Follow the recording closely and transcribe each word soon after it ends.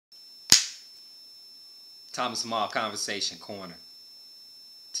Thomas Amal Conversation Corner.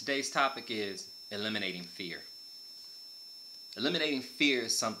 Today's topic is eliminating fear. Eliminating fear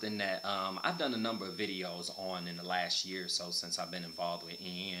is something that I've done a number of videos on in the last year or so since I've been involved with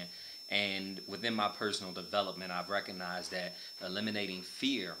EN. And within my personal development, I've recognized that eliminating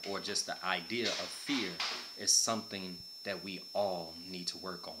fear, or just the idea of fear, is something that we all need to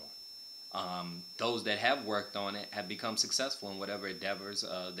work on. Those that have worked on it have become successful in whatever endeavors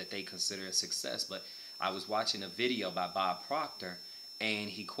that they consider a success. But I was watching a video by Bob Proctor, and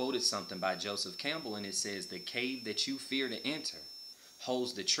he quoted something by Joseph Campbell, and it says, "The cave that you fear to enter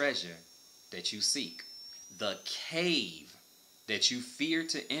holds the treasure that you seek." The cave that you fear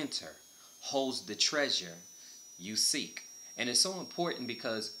to enter holds the treasure you seek. And it's so important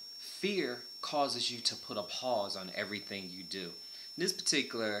because fear causes you to put a pause on everything you do. In this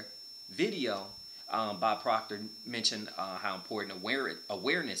particular video, Bob Proctor mentioned how important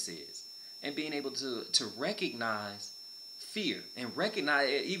awareness is, and being able to recognize fear, and recognize,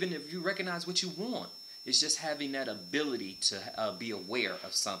 even if you recognize what you want, it's just having that ability to be aware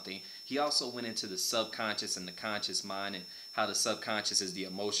of something. He also went into the subconscious and the conscious mind, and how the subconscious is the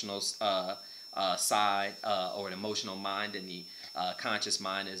emotional side, or the emotional mind, and the conscious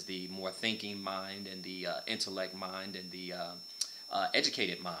mind is the more thinking mind, and the intellect mind, and the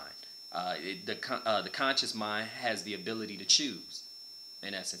educated mind. The conscious mind has the ability to choose.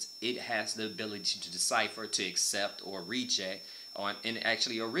 In essence, it has the ability to decipher, to accept or reject, and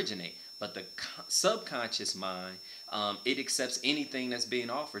actually originate. But the subconscious mind, it accepts anything that's being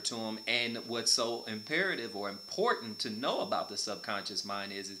offered to them. And what's so imperative or important to know about the subconscious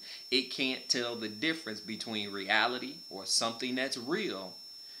mind is it can't tell the difference between reality or something that's real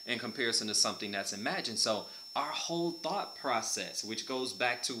in comparison to something that's imagined. So our whole thought process, which goes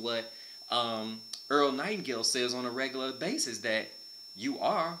back to what Earl Nightingale says on a regular basis, that you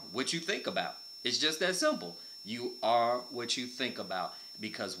are what you think about. It's just that simple. You are what you think about.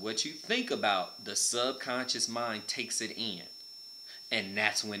 Because what you think about, the subconscious mind takes it in. And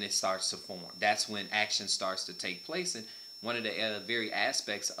that's when it starts to form. That's when action starts to take place. And one of the very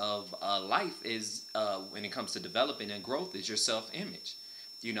aspects of life is, when it comes to developing and growth, is your self-image.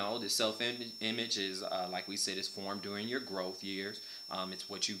 You know, the self-image is, like we said, is formed during your growth years. It's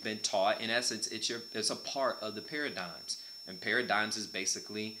what you've been taught. In essence, it's a part of the paradigms. And paradigms is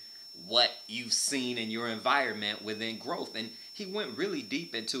basically what you've seen in your environment within growth. And he went really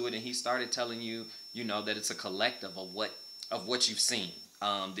deep into it, and he started telling you, that it's a collective of what you've seen.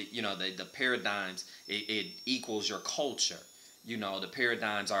 The paradigms, it equals your culture. The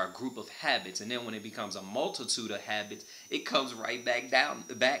paradigms are a group of habits, and then when it becomes a multitude of habits, it comes right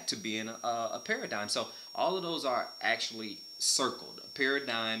back to being a paradigm. So all of those are actually circled. A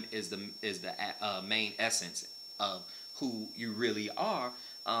paradigm is the main essence of who you really are.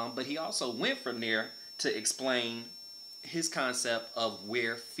 But he also went from there to explain his concept of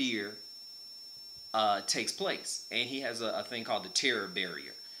where fear takes place. And he has a thing called the terror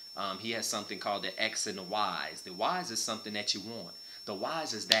barrier. He has something called the X and the Y's. The Y's is something that you want. The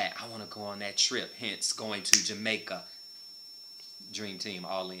Y's is that I want to go on that trip, hence going to Jamaica. Dream team,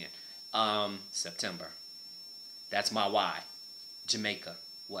 all in. September. That's my why. Jamaica.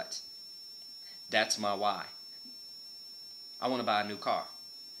 What? That's my why. I want to buy a new car.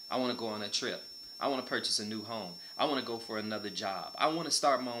 I want to go on a trip. I want to purchase a new home. I want to go for another job. I want to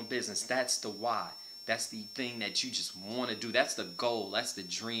start my own business. That's the why. That's the thing that you just want to do. That's the goal. That's the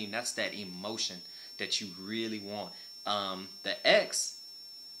dream. That's that emotion that you really want. The X,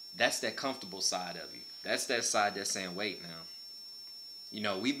 that's that comfortable side of you. That's that side that's saying, wait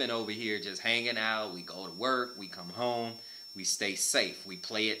now. We've been over here just hanging out. We go to work. We come home. We stay safe. We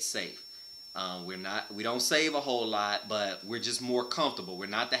play it safe. We don't save a whole lot, but we're just more comfortable. We're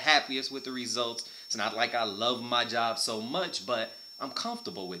not the happiest with the results. It's not like I love my job so much, but I'm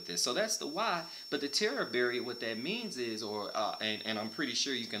comfortable with this. So that's the why. But the terror barrier, what that means is, and I'm pretty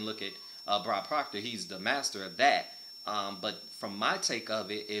sure you can look at Bob Proctor. He's the master of that. But from my take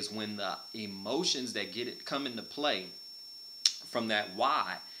of it is when the emotions that come into play from that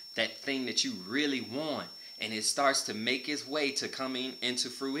why, that thing that you really want, and it starts to make its way to coming into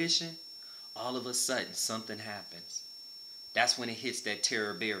fruition, all of a sudden something happens. That's when it hits that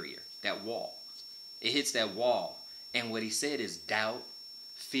terror barrier, that wall. It hits that wall. And what he said is doubt,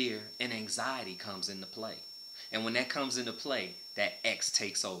 fear, and anxiety comes into play. And when that comes into play, that X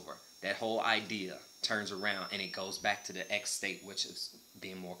takes over. That whole idea turns around, and it goes back to the X state, which is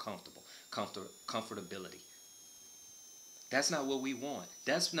being more comfortable. Comfortability. That's not what we want.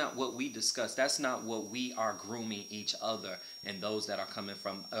 That's not what we discuss. That's not what we are grooming each other and those that are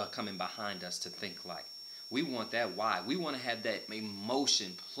coming behind us to think like. We want that why. We want to have that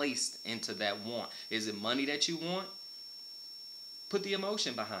emotion placed into that want. Is it money that you want? Put the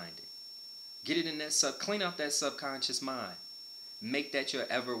emotion behind it. Get it in that clean up that subconscious mind. Make that your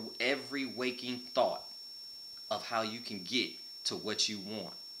every waking thought of how you can get to what you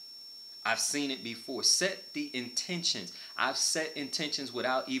want. I've seen it before. Set the intentions. I've set intentions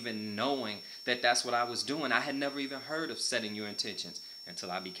without even knowing that that's what I was doing. I had never even heard of setting your intentions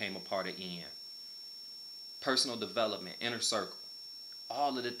until I became a part of EN. Personal development, inner circle,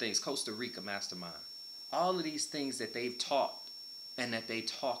 all of the things, Costa Rica Mastermind, all of these things that they've taught and that they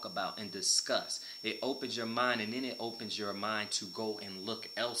talk about and discuss. It opens your mind, and then it opens your mind to go and look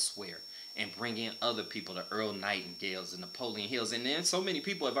elsewhere and bring in other people, the Earl Nightingales and Napoleon Hills. And then so many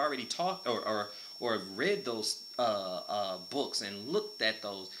people have already talked or read those books and looked at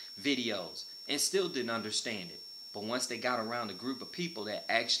those videos and still didn't understand it. But once they got around a group of people that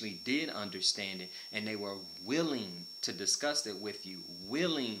actually did understand it, and they were willing to discuss it with you,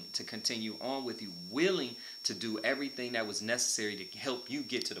 willing to continue on with you, willing to do everything that was necessary to help you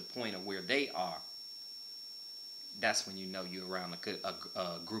get to the point of where they are, that's when you know you're around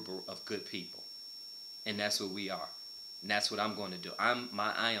a group of good people. And that's what we are. And that's what I'm going to do. I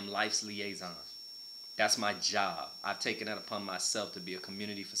am life's liaison. That's my job. I've taken it upon myself to be a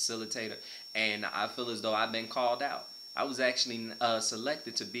community facilitator, and I feel as though I've been called out. I was actually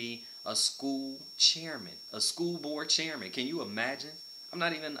selected to be a school chairman, a school board chairman. Can you imagine? I'm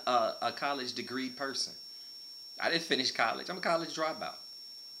not even a college degreed person. I didn't finish college. I'm a college dropout.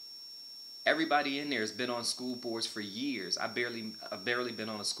 Everybody in there has been on school boards for years. I've barely been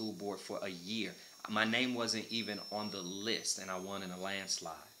on a school board for a year. My name wasn't even on the list, and I won in a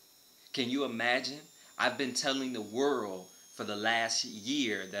landslide. Can you imagine? I've been telling the world for the last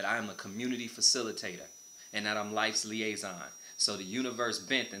year that I'm a community facilitator and that I'm life's liaison. So the universe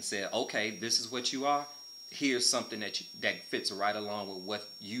bent and said, okay, this is what you are. Here's something that fits right along with what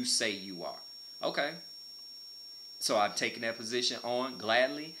you say you are. Okay. So I've taken that position on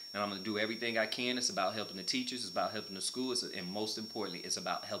gladly, and I'm going to do everything I can. It's about helping the teachers. It's about helping the schools. And most importantly, it's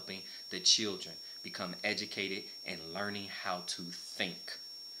about helping the children become educated and learning how to think.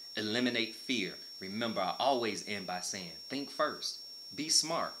 Eliminate fear. Remember, I always end by saying, think first. Be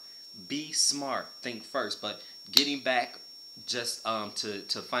smart. Be smart. Think first. But getting back just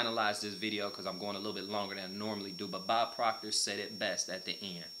to finalize this video, because I'm going a little bit longer than I normally do, but Bob Proctor said it best at the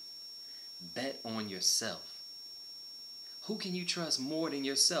end. Bet on yourself. Who can you trust more than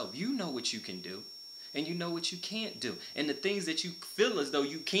yourself? You know what you can do, and you know what you can't do. And the things that you feel as though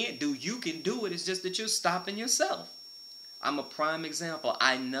you can't do, you can do it. It's just that you're stopping yourself. I'm a prime example.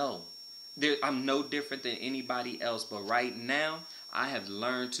 I know. I'm no different than anybody else, but right now, I have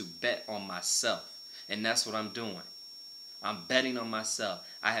learned to bet on myself, and that's what I'm doing. I'm betting on myself.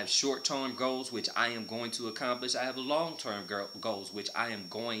 I have short-term goals, which I am going to accomplish. I have long-term goals, which I am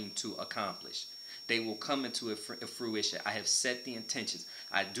going to accomplish. They will come into fruition. I have set the intentions.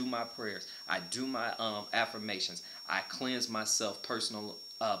 I do my prayers. I do my affirmations. I cleanse myself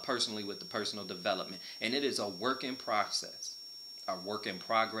personally with the personal development. And it is a work in process. A work in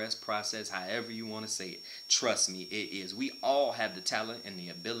progress process, however you want to say it. Trust me, it is. We all have the talent and the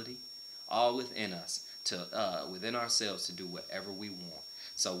ability, all within us, within ourselves, to do whatever we want.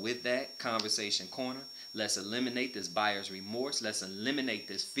 So with that, Conversation Corner, let's eliminate this buyer's remorse. Let's eliminate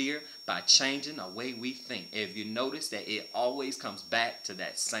this fear by changing the way we think. If you notice that it always comes back to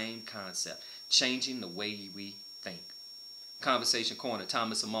that same concept, changing the way we think. Conversation Corner,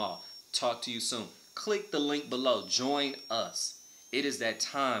 Thomas Amal. Talk to you soon. Click the link below. Join us. It is that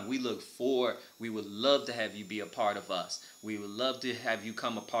time. We look forward. We would love to have you be a part of us. We would love to have you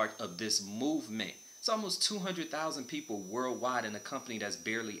come a part of this movement. It's almost 200,000 people worldwide in a company that's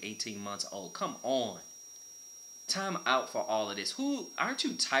barely 18 months old. Come on. Time out for all of this. Aren't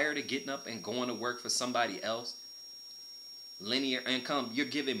you tired of getting up and going to work for somebody else? Linear income. You're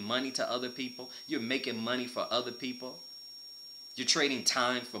giving money to other people. You're making money for other people. You're trading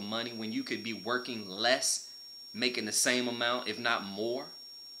time for money when you could be working less, making the same amount, if not more.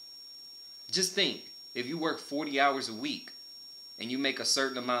 Just think, if you work 40 hours a week and you make a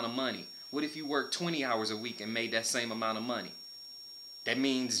certain amount of money, what if you work 20 hours a week and made that same amount of money? That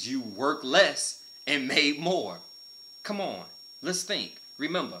means you work less and made more. Come on, let's think.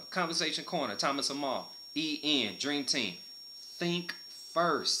 Remember, Conversation Corner, Thomas Amal, EN, Dream Team. Think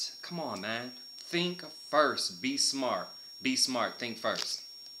first. Come on, man. Think first. Be smart. Be smart. Think first.